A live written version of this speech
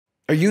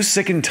Are you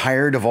sick and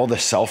tired of all the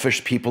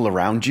selfish people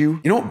around you?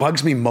 You know what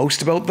bugs me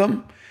most about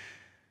them?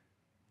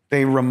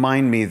 They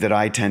remind me that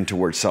I tend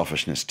towards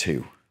selfishness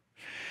too.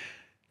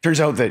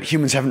 Turns out that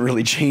humans haven't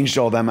really changed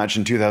all that much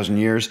in 2,000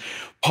 years.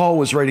 Paul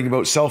was writing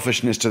about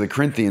selfishness to the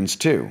Corinthians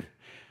too.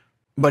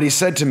 But he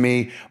said to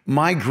me,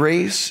 "My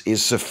grace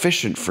is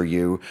sufficient for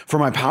you, for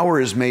my power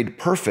is made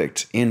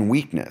perfect in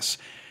weakness.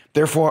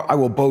 Therefore, I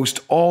will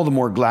boast all the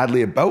more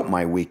gladly about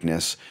my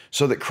weakness,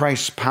 so that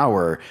Christ's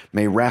power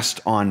may rest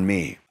on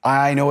me."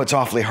 I know it's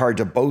awfully hard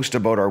to boast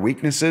about our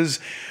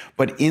weaknesses,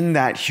 but in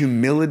that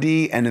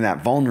humility and in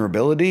that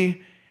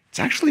vulnerability, it's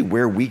actually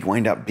where we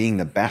wind up being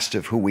the best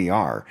of who we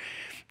are.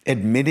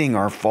 Admitting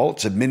our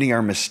faults, admitting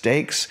our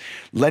mistakes,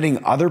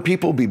 letting other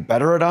people be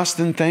better at us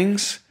than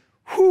things,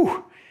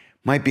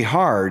 might be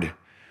hard,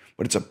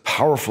 but it's a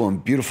powerful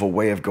and beautiful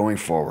way of going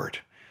forward.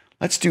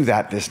 Let's do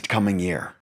that this coming year.